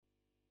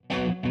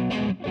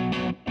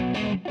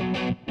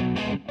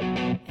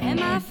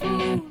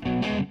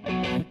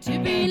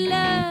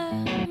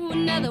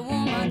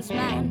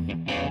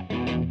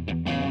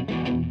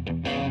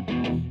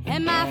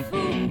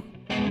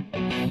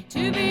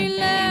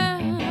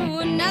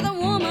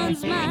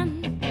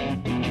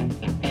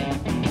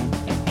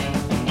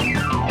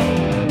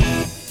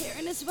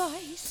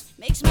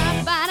makes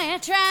my body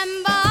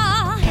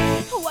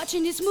tremble.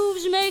 Watching his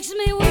moves makes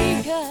me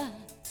weaker.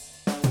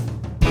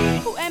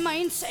 Who am I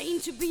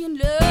insane to be in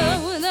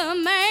love with a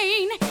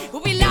man who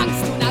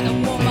belongs to another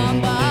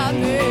woman but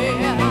me?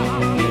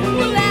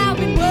 Well, I've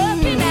been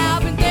working,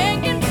 I've been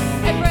thinking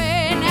and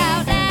praying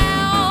out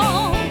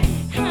loud.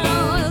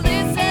 How will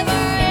this ever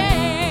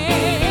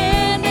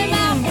end? Am I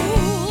a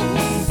fool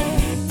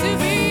to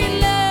be in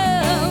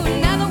love with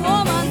another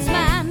woman's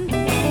man?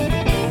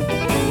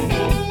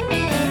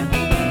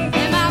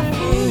 Am I a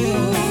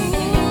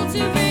fool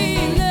to be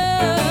in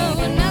love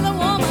with another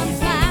woman's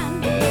man?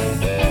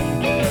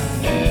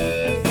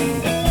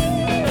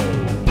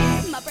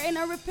 My brain I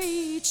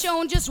repeat,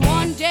 showing just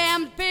one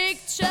damn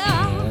picture.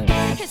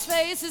 His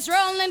face is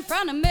rolling in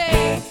front of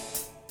me.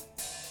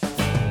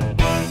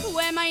 Who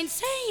am I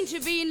insane to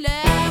be in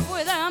love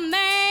with a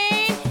man